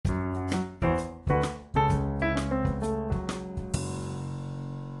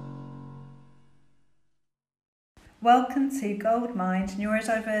Welcome to Goldmind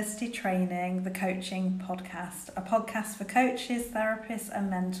Neurodiversity Training, the coaching podcast, a podcast for coaches, therapists and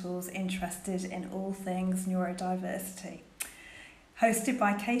mentors interested in all things neurodiversity. Hosted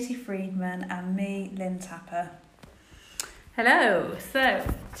by Katie Friedman and me, Lynn Tapper. Hello, so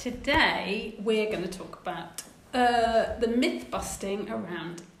today we're going to talk about the myth busting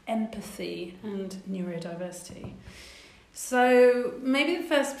around empathy and neurodiversity. So maybe the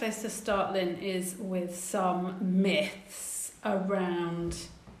first place to start, Lynn, is with some myths around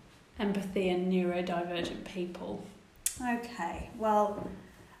empathy and neurodivergent people. Okay, well,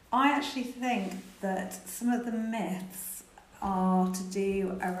 I actually think that some of the myths are to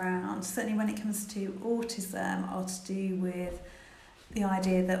do around, certainly when it comes to autism, are to do with the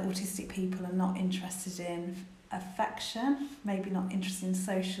idea that autistic people are not interested in affection, maybe not interested in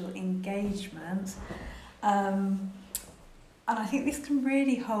social engagement. And I think this can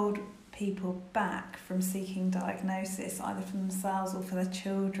really hold people back from seeking diagnosis, either for themselves or for their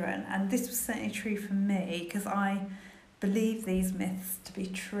children. And this was certainly true for me, because I believe these myths to be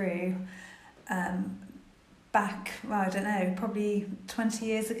true back, well, I don't know, probably 20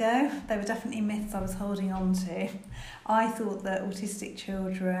 years ago. They were definitely myths I was holding on to. I thought that autistic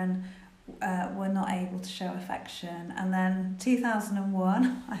children were not able to show affection. And then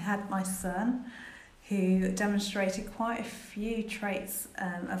 2001, I had my son, who demonstrated quite a few traits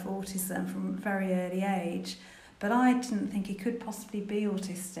of autism from a very early age. But I didn't think he could possibly be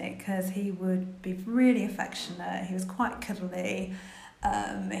autistic, because he would be really affectionate, he was quite cuddly,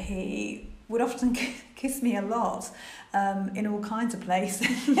 he would often kiss me a lot in all kinds of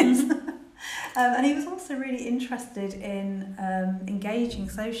places. And he was also really interested in engaging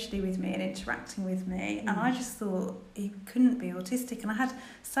socially with me and interacting with me. And I just thought he couldn't be autistic. And I had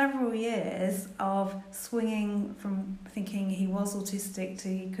several years of swinging from thinking he was autistic to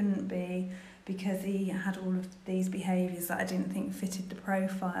he couldn't be, because he had all of these behaviours that I didn't think fitted the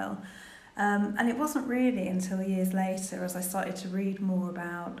profile. And it wasn't really until years later, as I started to read more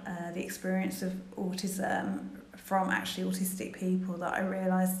about the experience of autism from actually autistic people, that I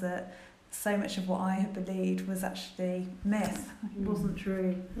realised that so much of what I had believed was actually myth. It wasn't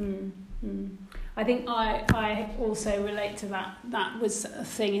true. I think I also relate to that. That was a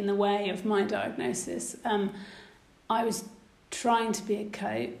thing in the way of my diagnosis. I was trying to be a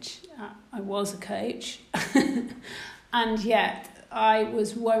coach. I was a coach. And yet I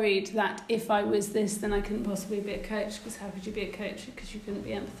was worried that if I was this, then I couldn't possibly be a coach, because how could you be a coach because you couldn't be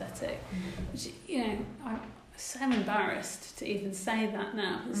empathetic? Which, you know, I'm so embarrassed to even say that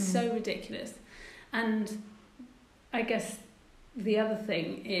now. It's so ridiculous. And I guess the other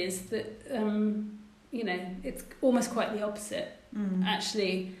thing is that, you know, it's almost quite the opposite.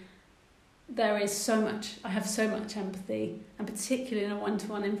 Actually, there is so much, I have so much empathy, and particularly in a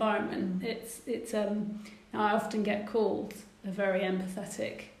one-to-one environment, it's I often get called a very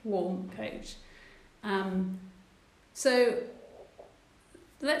empathetic, warm coach. So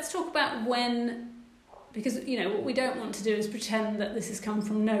let's talk about when, because, you know, what we don't want to do is pretend that this has come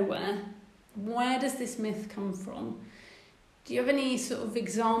from nowhere. Where does this myth come from? Do you have any sort of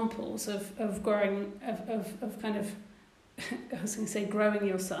examples of growing, of kind of, I was going to say growing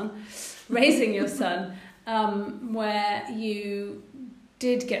your son, raising your son, where you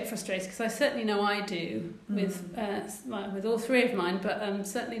did get frustrated? Because I certainly know I do with all three of mine, but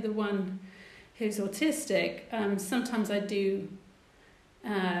certainly the one who's autistic, sometimes I do.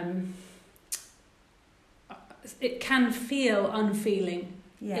 It can feel unfeeling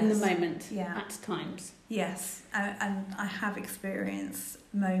in the moment at times. Yes, and I have experienced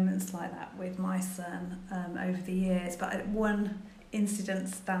moments like that with my son over the years, but one incident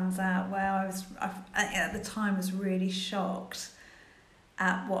stands out where I at the time was really shocked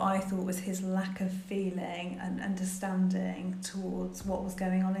at what I thought was his lack of feeling and understanding towards what was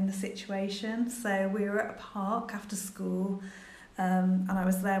going on in the situation. So we were at a park after school, and I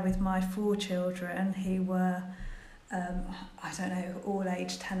was there with my 4 children who were, I don't know, all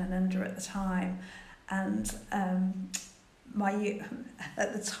age 10 and under at the time. And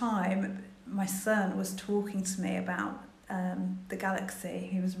at the time, my son was talking to me about the galaxy.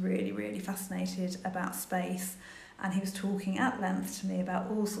 He was really, really fascinated about space. And he was talking at length to me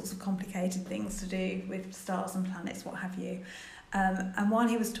about all sorts of complicated things to do with stars and planets, what have you. And while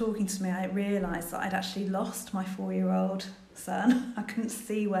he was talking to me, I realised that I'd actually lost my 4-year-old son. I couldn't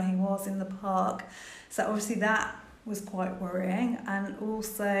see where he was in the park. So obviously that was quite worrying. And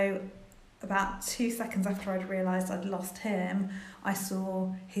also, about 2 seconds after I'd realised I'd lost him, I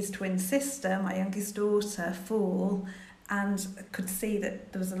saw his twin sister, my youngest daughter, fall, and could see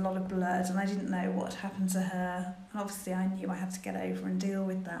that there was a lot of blood, and I didn't know what had happened to her. And obviously I knew I had to get over and deal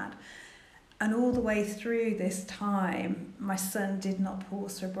with that. And all the way through this time, my son did not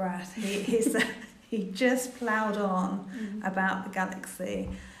pause for breath. He just ploughed on about the galaxy.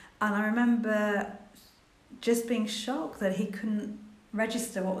 And I remember just being shocked that he couldn't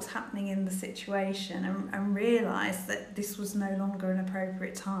register what was happening in the situation and realise that this was no longer an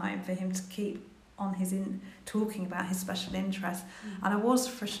appropriate time for him to keep on talking about his special interest. And I was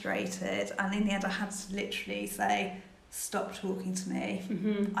frustrated, and in the end I had to literally say, stop talking to me,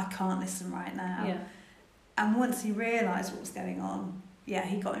 I can't listen right now. Yeah. And once he realised what was going on, yeah,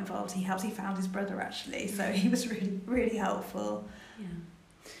 he got involved, he helped, he found his brother actually, so he was really, really helpful. Yeah.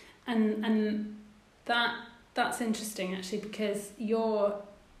 And that's interesting actually, because your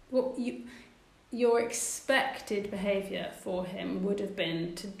expected behaviour for him would have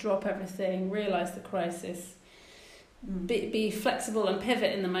been to drop everything, realise the crisis, be flexible and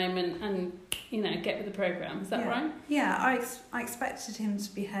pivot in the moment, and get with the programme. Is that right? Yeah, I expected him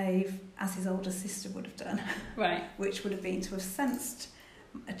to behave as his older sister would have done. Right. Which would have been to have sensed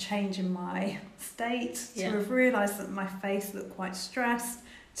a change in my state, to have realised that my face looked quite stressed,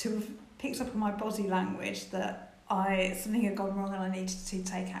 to have picked up on my body language that something had gone wrong and I needed to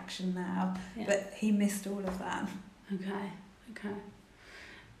take action now. Yeah. But he missed all of that. Okay.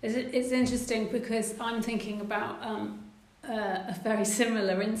 It's interesting because I'm thinking about a very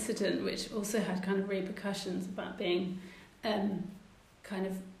similar incident which also had kind of repercussions about being kind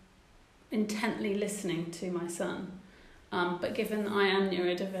of intently listening to my son. But given I am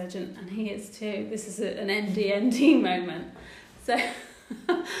neurodivergent and he is too, this is an NDND moment. So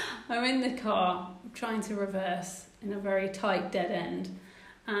I'm in the car trying to reverse in a very tight dead end,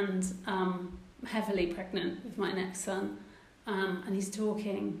 and heavily pregnant with my next son, and he's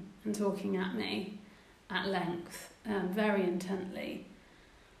talking at me at length, very intently,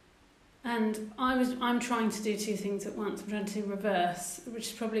 and I'm trying to do two things at once. I'm trying to reverse,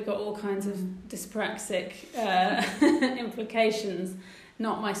 which has probably got all kinds of dyspraxic implications,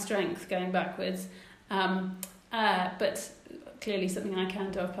 not my strength going backwards, but clearly something I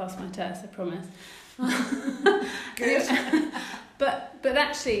can do. I've passed my test, I promise. Good. But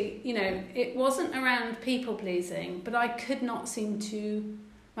actually, it wasn't around people pleasing, but I could not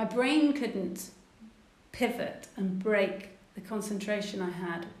my brain couldn't pivot and break the concentration I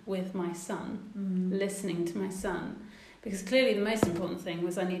had with my son, listening to my son, because clearly the most important thing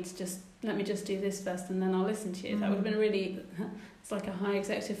was I need to let me just do this first and then I'll listen to you. That would have been it's like a high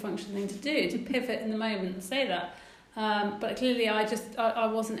executive function thing to do, to pivot in the moment and say that. But clearly I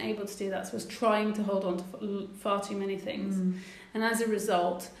wasn't able to do that, so I was trying to hold on to far too many things, and as a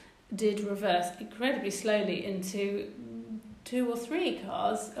result did reverse incredibly slowly into 2 or 3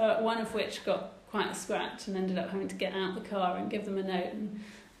 cars, one of which got quite a scratch and ended up having to get out the car and give them a note, and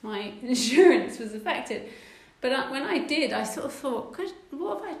my insurance was affected. But when I did, I sort of thought, gosh,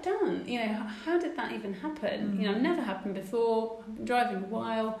 what have I done? How did that even happen? Never happened before. I've been driving a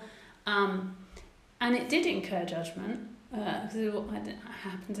while. And it did incur judgment, because I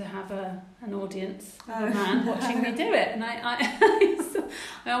happened to have an audience of a man watching me do it. And I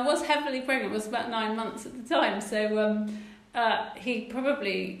was heavily pregnant. It was about 9 months at the time. So he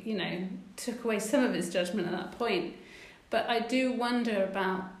probably, took away some of his judgment at that point. But I do wonder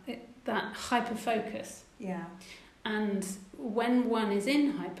about that hyper-focus. Yeah. And when one is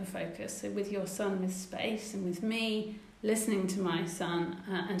in hyper-focus, so with your son with space, and with me listening to my son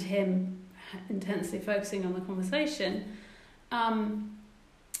and him intensely focusing on the conversation,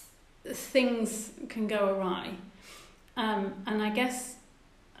 things can go awry. And I guess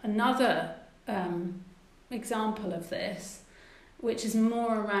another example of this, which is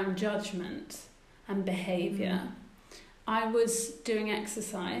more around judgment and behaviour. I was doing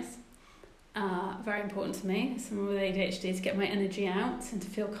exercise, very important to me, someone with ADHD, to get my energy out and to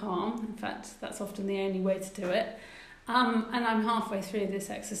feel calm. In fact, that's often the only way to do it. And I'm halfway through this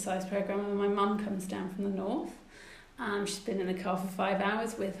exercise programme and my mum comes down from the north. She's been in the car for 5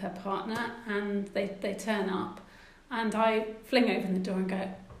 hours with her partner, and they turn up, and I fling open the door and go,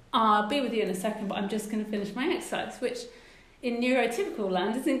 I'll be with you in a second, but I'm just going to finish my exercise, which in neurotypical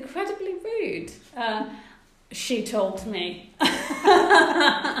land is incredibly rude. She told me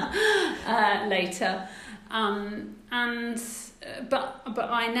later. But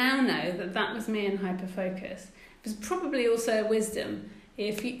I now know that was me in hyperfocus. It was probably also a wisdom.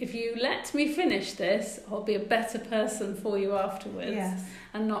 If you let me finish this, I'll be a better person for you afterwards. Yes.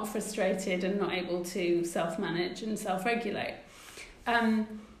 And not frustrated and not able to self-manage and self-regulate.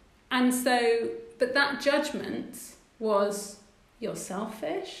 But that judgment was, you're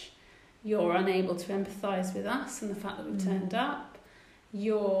selfish, you're unable to empathise with us and the fact that we've turned up,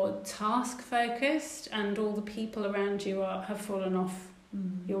 you're task-focused and all the people around you have fallen off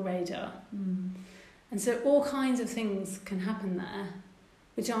your radar. Mm. And so all kinds of things can happen there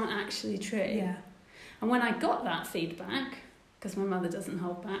which aren't actually true. Yeah. And when I got that feedback, because my mother doesn't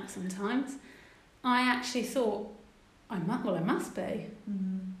hold back sometimes, I actually thought, I must be.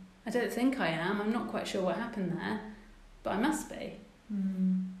 Mm. I don't think I am. I'm not quite sure what happened there, but I must be.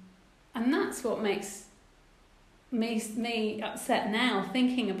 Mm. And that's what makes me upset now,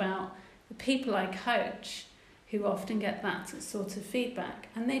 thinking about the people I coach who often get that sort of feedback,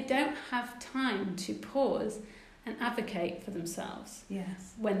 and they don't have time to pause and advocate for themselves.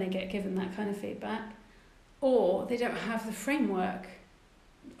 Yes. When they get given that kind of feedback, or they don't have the framework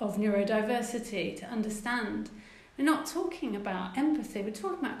of neurodiversity to understand. We're not talking about empathy, we're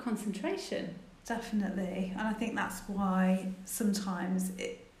talking about concentration. Definitely. And I think that's why sometimes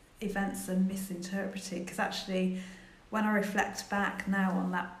events are misinterpreted, because actually when I reflect back now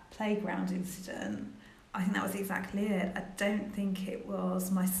on that playground incident, I think that was exactly it. I don't think it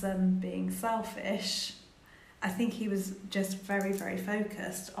was my son being selfish. I think he was just very, very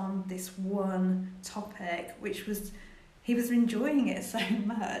focused on this one topic, which was, he was enjoying it so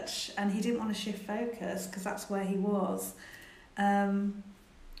much and he didn't want to shift focus because that's where he was. And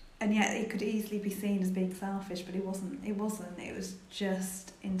yet it could easily be seen as being selfish, but it wasn't. It was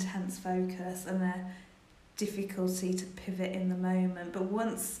just intense focus and a difficulty to pivot in the moment. But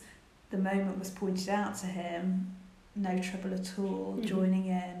once the moment was pointed out to him, no trouble at all, joining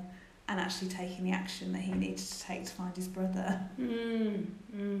in and actually taking the action that he needed to take to find his brother.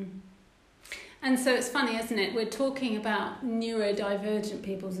 And so it's funny, isn't it? We're talking about neurodivergent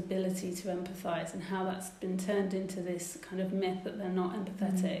people's ability to empathise and how that's been turned into this kind of myth that they're not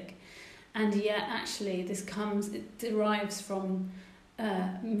empathetic. And yet actually it derives from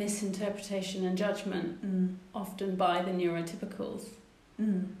misinterpretation and judgment, often by the neurotypicals.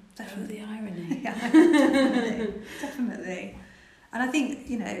 Definitely. The irony. Yeah, definitely. And I think,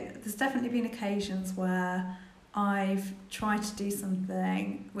 there's definitely been occasions where I've tried to do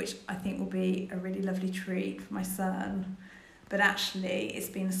something which I think will be a really lovely treat for my son, but actually it's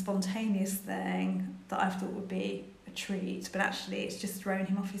been a spontaneous thing that I've thought would be a treat, but actually it's just thrown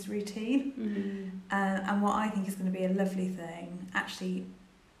him off his routine. And what I think is going to be a lovely thing actually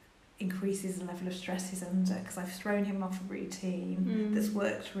increases the level of stress he's under, because I've thrown him off a routine that's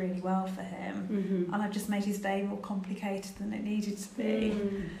worked really well for him, and I've just made his day more complicated than it needed to be.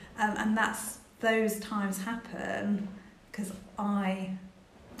 And those times happen because I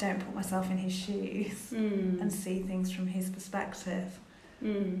don't put myself in his shoes and see things from his perspective.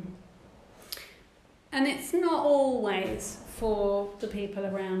 And it's not always for the people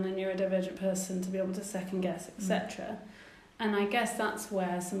around the neurodivergent person to be able to second guess, etc. And I guess that's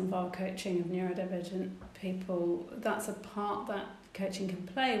where some of our coaching of neurodivergent people, that's a part that coaching can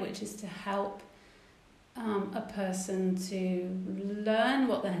play, which is to help a person to learn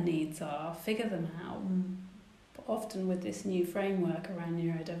what their needs are, figure them out, often with this new framework around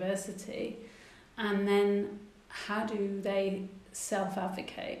neurodiversity, and then how do they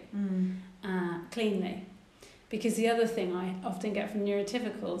self-advocate cleanly. Because the other thing I often get from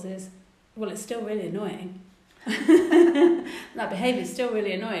neurotypicals is, well, it's still really annoying. That behaviour is still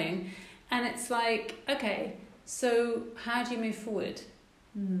really annoying. And it's like, okay, so how do you move forward?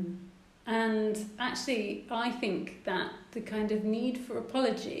 And actually, I think that the kind of need for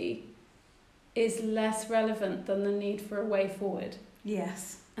apology is less relevant than the need for a way forward.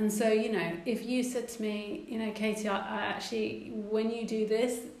 Yes. And so, if you said to me, Katie, I actually, when you do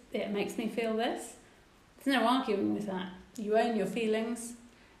this, it makes me feel this, there's no arguing with that. You own your feelings,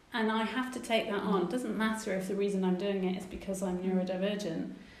 and I have to take that on. It doesn't matter if the reason I'm doing it is because I'm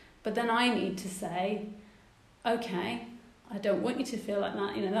neurodivergent, but then I need to say, okay, I don't want you to feel like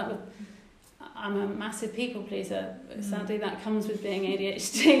that. I'm a massive people pleaser. Sadly, that comes with being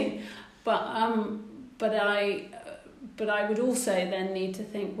ADHD. But I would also then need to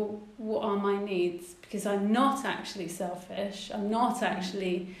think, well, what are my needs? Because I'm not actually selfish. I'm not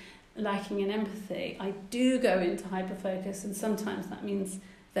actually lacking in empathy. I do go into hyperfocus, and sometimes that means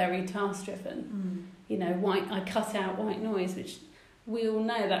very task-driven. I cut out white noise, which we all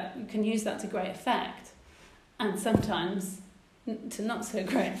know that you can use that to great effect, and sometimes to not so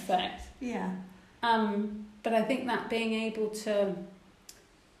great effect. Yeah. But I think that being able to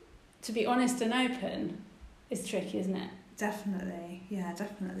be honest and open is tricky, isn't it? Definitely, yeah,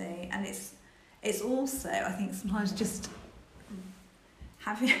 definitely. And it's also, I think, sometimes just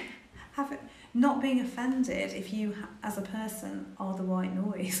having not being offended if you as a person are the white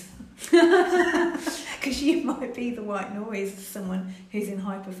noise, because you might be the white noise to someone who's in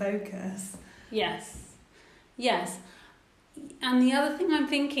hyperfocus. Yes. And the other thing I'm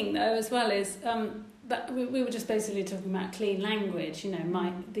thinking though as well is But we were just basically talking about clean language, you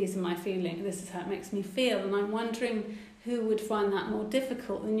know, these are my feelings, this is how it makes me feel, and I'm wondering who would find that more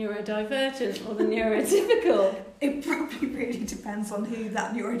difficult, the neurodivergent or the neurotypical? It probably really depends on who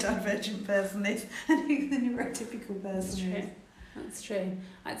that neurodivergent person is and who the neurotypical person is. That's true.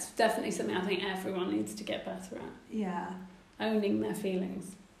 It's definitely something I think everyone needs to get better at. Yeah. Owning their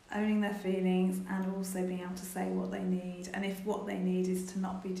feelings. Owning their feelings and also being able to say what they need. And if what they need is to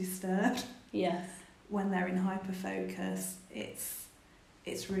not be disturbed. Yes. When they're in hyperfocus,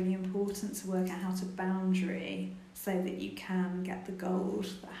 it's really important to work out how to boundary so that you can get the gold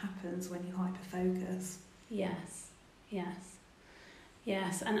that happens when you hyperfocus.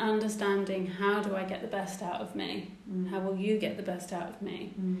 Yes, and understanding how do I get the best out of me? How will you get the best out of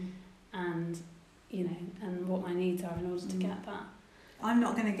me? And, you know, and what my needs are in order to get that. I'm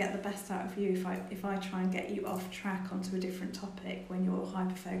not going to get the best out of you if I try and get you off track onto a different topic when you're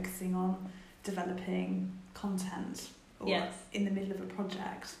hyper-focusing on developing content or in the middle of a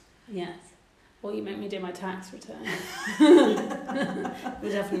project. Yes. Or you make me do my tax return.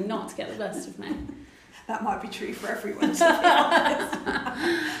 We're definitely not to get the best of me. That might be true for everyone, to be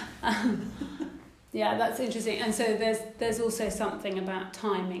honest. Yeah, that's interesting. And so there's also something about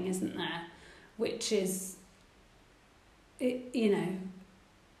timing, isn't there? Which is, you know,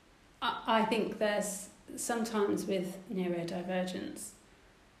 I think there's sometimes with neurodivergence,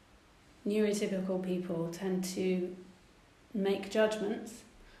 neurotypical people tend to make judgments,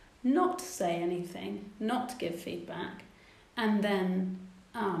 not to say anything, not to give feedback, and then,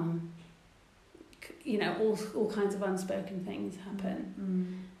 you know, all kinds of unspoken things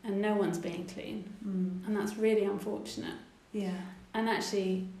happen, and no one's being clean, and that's really unfortunate. Yeah. And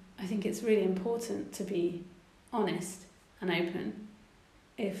actually, I think it's really important to be honest and open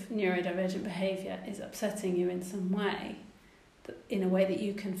if neurodivergent behaviour is upsetting you in some way, in a way that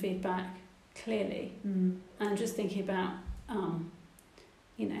you can feed back clearly. And I'm just thinking about,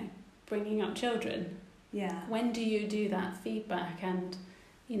 you know, bringing up children. Yeah. When do you do that feedback, and,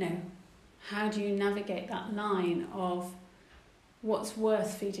 you know, how do you navigate that line of what's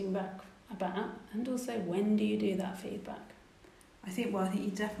worth feeding back about, and also when do you do that feedback? I think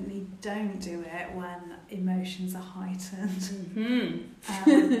you definitely don't do it when emotions are heightened.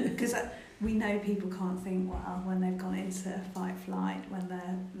 Because we know people can't think well when they've gone into fight-flight, when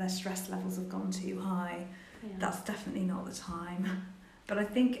their stress levels have gone too high. Yeah. That's definitely not the time. But I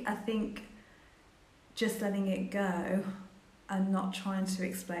think just letting it go and not trying to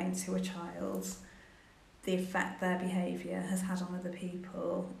explain to a child the effect their behaviour has had on other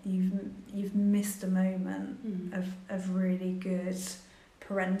people, you've missed a moment of really good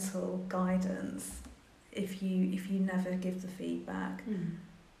parental guidance if you never give the feedback.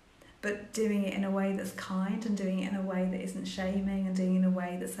 But doing it in a way that's kind, and doing it in a way that isn't shaming, and doing it in a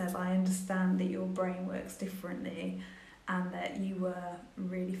way that says, I understand that your brain works differently and that you were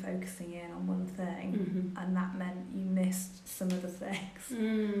really focusing in on one thing, and that meant you missed some other things.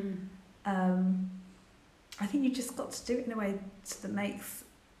 I think you just got to do it in a way that makes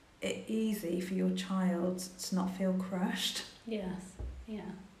it easy for your child to not feel crushed. Yes,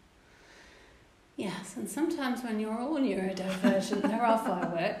 and sometimes when you're all neurodivergent, there are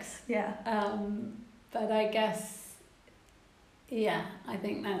fireworks. Yeah. But I guess, I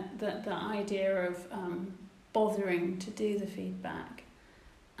think that the idea of bothering to do the feedback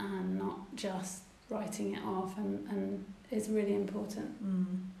and not just writing it off and is really important.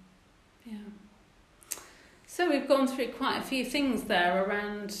 Yeah. So we've gone through quite a few things there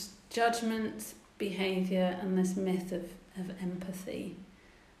around judgment, behaviour, and this myth of empathy.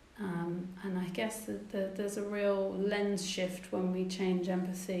 And I guess that there's a real lens shift when we change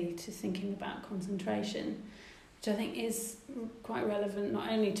empathy to thinking about concentration, which I think is quite relevant not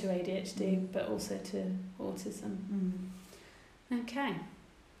only to ADHD but also to autism. Okay,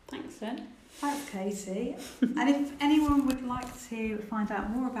 thanks, Lynne. Thanks, Katie. And if anyone would like to find out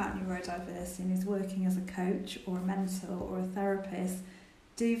more about neurodiversity and is working as a coach or a mentor or a therapist,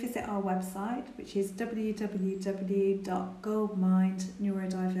 do visit our website, which is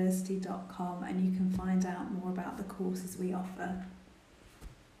www.goldmindneurodiversity.com, and you can find out more about the courses we offer.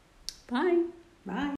 Bye. Bye.